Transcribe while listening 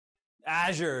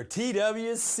Azure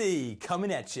TWC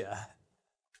coming at you.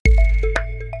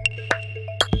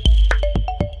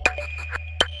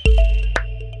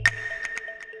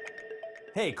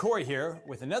 Hey, Corey here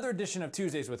with another edition of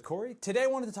Tuesdays with Corey. Today I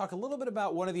wanted to talk a little bit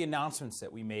about one of the announcements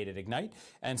that we made at Ignite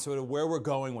and sort of where we're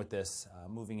going with this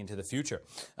moving into the future.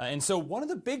 And so one of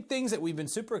the big things that we've been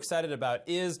super excited about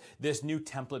is this new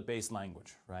template-based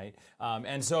language, right?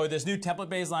 And so this new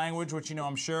template-based language, which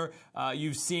I'm sure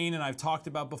you've seen and I've talked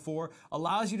about before,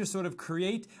 allows you to sort of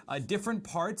create different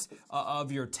parts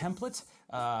of your template.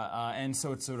 And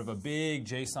so it's sort of a big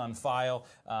JSON file,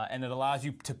 and it allows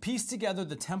you to piece together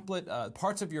the template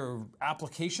parts of your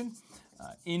application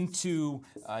into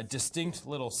distinct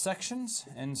little sections.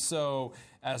 And so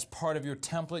as part of your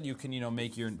template, you can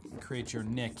create your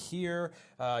NIC here.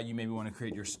 You maybe want to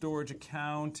create your storage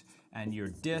account and your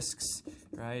disks,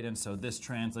 right? And so this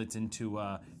translates into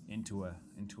a NIC.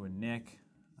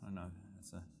 I don't know.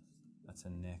 That's a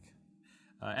NIC.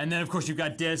 And then, of course, you've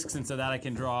got disks, and so that I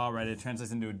can draw, right? It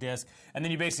translates into a disk. And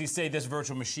then you basically say this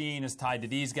virtual machine is tied to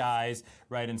these guys,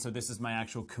 right? And so this is my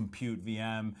actual compute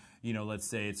VM. Let's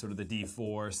say it's sort of the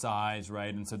D4 size,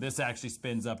 right? And so this actually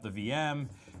spins up the VM,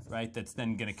 right? That's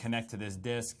then going to connect to this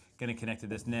disk, going to connect to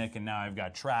this NIC, and now I've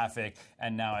got traffic,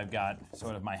 and now I've got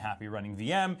sort of my happy running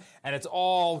VM, and it's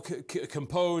all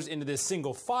composed into this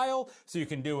single file, so you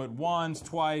can do it once,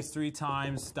 twice, 3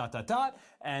 times, ...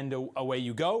 And away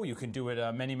you go. You can do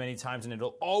it many, many times, and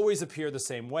it'll always appear the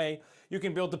same way. You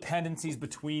can build dependencies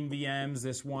between VMs,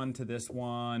 this one to this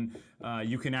one.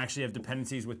 You can actually have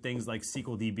dependencies with things like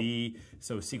SQLDB.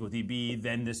 So SQLDB,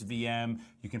 then this VM.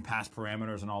 You can pass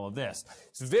parameters and all of this.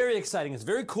 It's very exciting. It's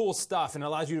very cool stuff, and it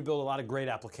allows you to build a lot of great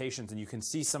applications. And you can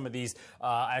see some of these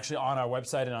actually on our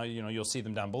website, and you'll see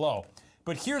them down below.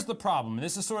 But here's the problem.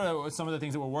 This is sort of some of the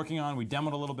things that we're working on. We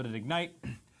demoed a little bit at Ignite.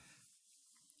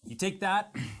 You take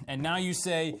that, and now you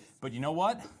say, but you know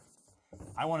what?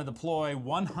 I want to deploy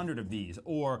 100 of these,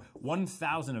 or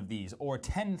 1,000 of these, or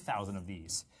 10,000 of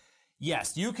these.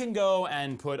 Yes, you can go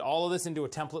and put all of this into a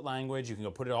template language. You can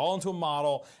go put it all into a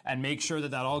model and make sure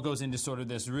that that all goes into sort of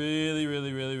this really,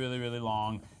 really, really, really, really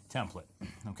long template,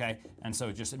 okay? And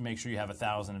so just make sure you have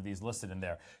 1,000 of these listed in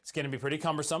there. It's going to be pretty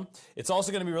cumbersome. It's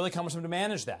also going to be really cumbersome to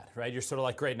manage that, right? You're sort of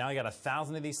like, great, now I got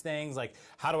 1,000 of these things. Like,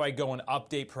 how do I go and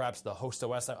update perhaps the host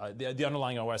OS, the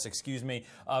underlying OS,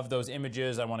 of those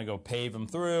images? I want to go pave them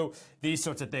through. These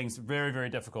sorts of things, very, very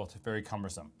difficult, very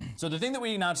cumbersome. So the thing that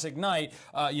we announced at Ignite,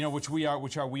 which we are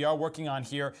working on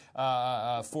here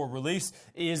for release,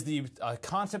 is the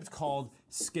concept called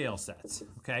scale sets,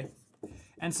 okay?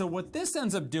 And so what this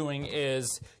ends up doing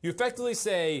is you effectively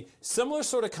say similar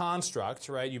sort of construct,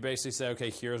 right? You basically say,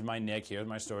 okay, here's my NIC, here's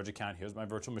my storage account, here's my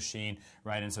virtual machine,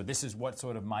 right? And so this is what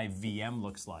sort of my VM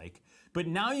looks like. But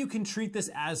now you can treat this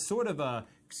as sort of a,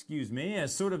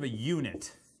 as sort of a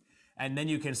unit. And then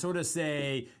you can sort of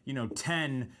say,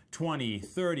 10, 20,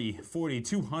 30, 40,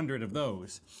 200 of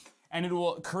those. And it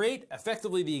will create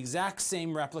effectively the exact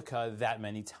same replica that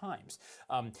many times.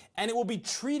 And it will be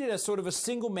treated as sort of a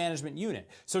single management unit.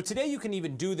 So today you can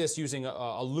even do this using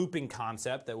a looping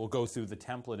concept that will go through the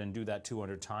template and do that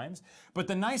 200 times. But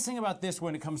the nice thing about this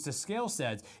when it comes to scale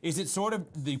sets is it sort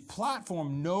of, the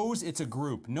platform knows it's a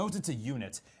group, knows it's a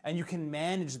unit, and you can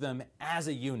manage them as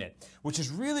a unit, which is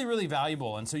really, really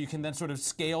valuable. And so you can then sort of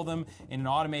scale them in an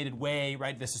automated way,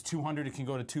 right? This is 200, it can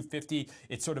go to 250.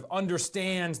 It sort of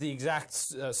understands the exact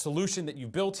solution that you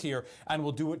built here and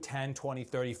will do it 10, 20,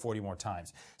 30, 40 more times.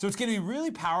 So it's going to be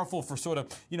really powerful for sort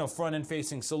of, front-end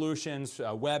facing solutions,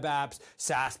 web apps,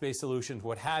 SaaS-based solutions,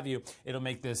 what have you. It'll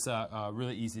make this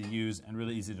really easy to use and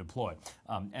really easy to deploy.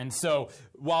 And so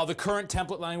while the current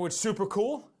template language, super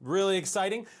cool, really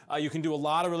exciting, you can do a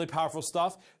lot of really powerful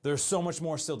stuff. There's so much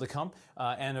more still to come.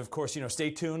 And of course,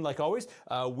 stay tuned like always.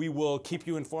 We will keep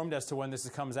you informed as to when this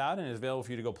comes out and is available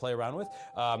for you to go play around with.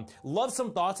 Love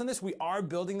some thoughts on this. We are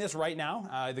building this right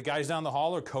now. The guys down the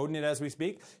hall are coding it as we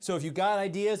speak. So if you got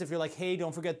ideas, if you're like, hey,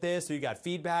 don't forget this, or you got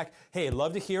feedback, hey, I'd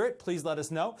love to hear it. Please let us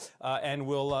know, and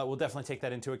we'll definitely take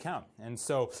that into account. And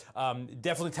so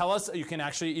definitely tell us. You can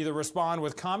actually either respond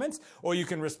with comments, or you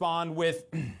can respond with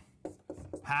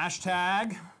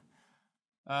hashtag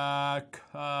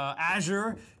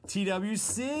Azure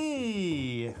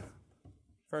TWC.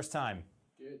 First time.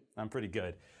 Good. I'm pretty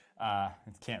good. I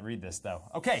can't read this though.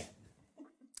 Okay.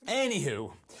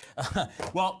 Anywho,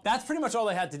 well, that's pretty much all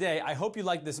I had today. I hope you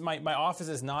like this. My office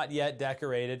is not yet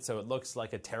decorated, so it looks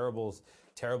like a terrible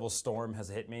terrible storm has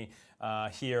hit me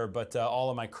here, but all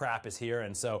of my crap is here,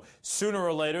 and so sooner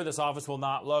or later this office will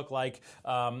not look like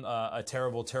a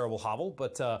terrible, terrible hovel.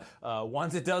 But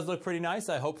once it does look pretty nice,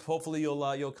 I hopefully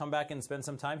you'll come back and spend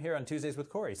some time here on Tuesdays with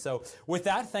Corey. So with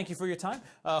that, thank you for your time.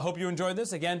 Hope you enjoyed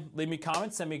this. Again, leave me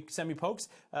comments, send me pokes,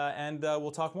 and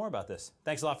we'll talk more about this.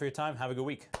 Thanks a lot for your time. Have a good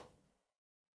week.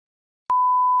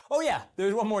 Oh yeah,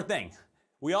 there's one more thing.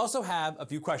 We also have a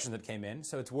few questions that came in,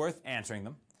 so it's worth answering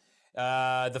them.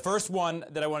 The first one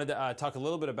that I wanted to talk a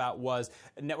little bit about was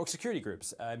network security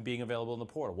groups being available in the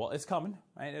portal. Well, it's coming,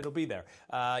 right? It'll be there.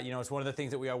 It's one of the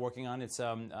things that we are working on. It's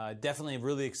definitely a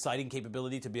really exciting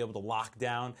capability to be able to lock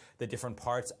down the different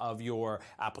parts of your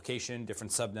application,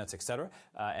 different subnets, etc.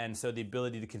 And so the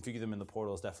ability to configure them in the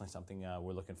portal is definitely something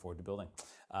we're looking forward to building.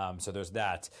 So there's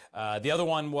that. The other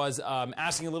one was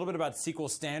asking a little bit about SQL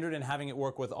Standard and having it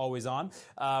work with Always On.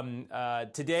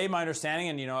 Today, my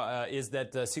understanding, is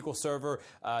that SQL Server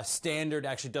Standard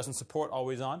actually doesn't support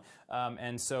Always On,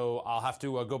 and so I'll have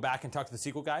to go back and talk to the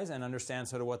SQL guys and understand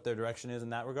sort of what their direction is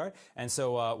in that regard. And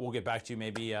so we'll get back to you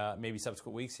maybe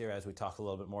subsequent weeks here as we talk a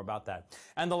little bit more about that.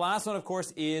 And the last one, of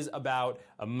course, is about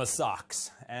my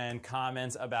socks and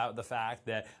comments about the fact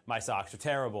that my socks are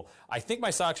terrible. I think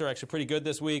my socks are actually pretty good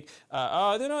this week. They're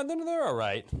all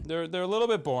right. They're a little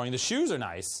bit boring. The shoes are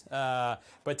nice,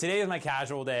 but today is my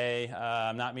casual day.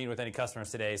 I'm not meeting with any customers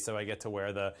today, so I get to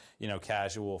wear the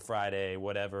casual Friday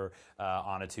whatever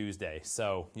on a Tuesday.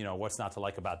 So what's not to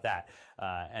like about that?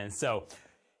 And so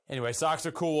anyway, socks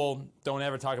are cool. Don't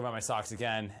ever talk about my socks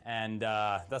again. And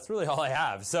that's really all I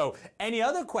have. So any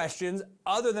other questions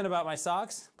other than about my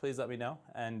socks, please let me know.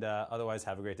 And otherwise,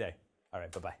 have a great day. All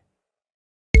right, bye-bye.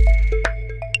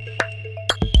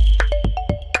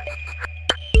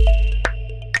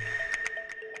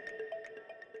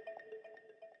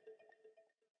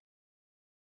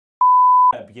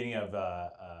 Beginning of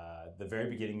the very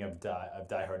beginning of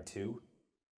Die Hard 2,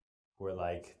 where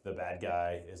like the bad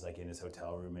guy is like in his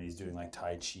hotel room and he's doing like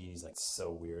Tai Chi. He's like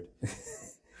so weird.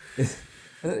 I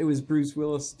thought it was Bruce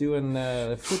Willis doing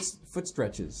foot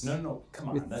stretches. No, come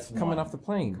on, that's coming one. off the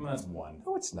plane. Come on, that's one.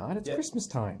 No, it's not. It's Christmas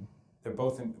time. They're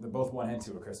both one and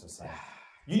two at Christmas time.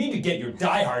 You need to get your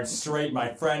Die Hard straight,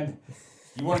 my friend.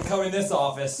 You want to come in this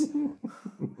office?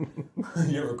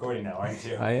 You're recording now, aren't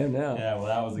you? I am now. Yeah, well,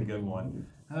 that was a good one.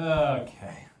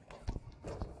 Okay.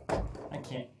 I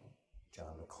can't. John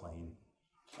McClane.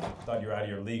 Thought you were out of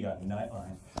your league on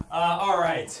Nightline. All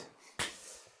right.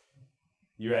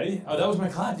 You ready? Oh, that was my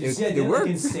clap. Did you see I did it like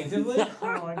instinctively?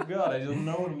 Oh my God, I just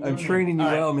know what I'm doing. I'm training you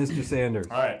well, Mr. Sanders.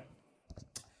 All right.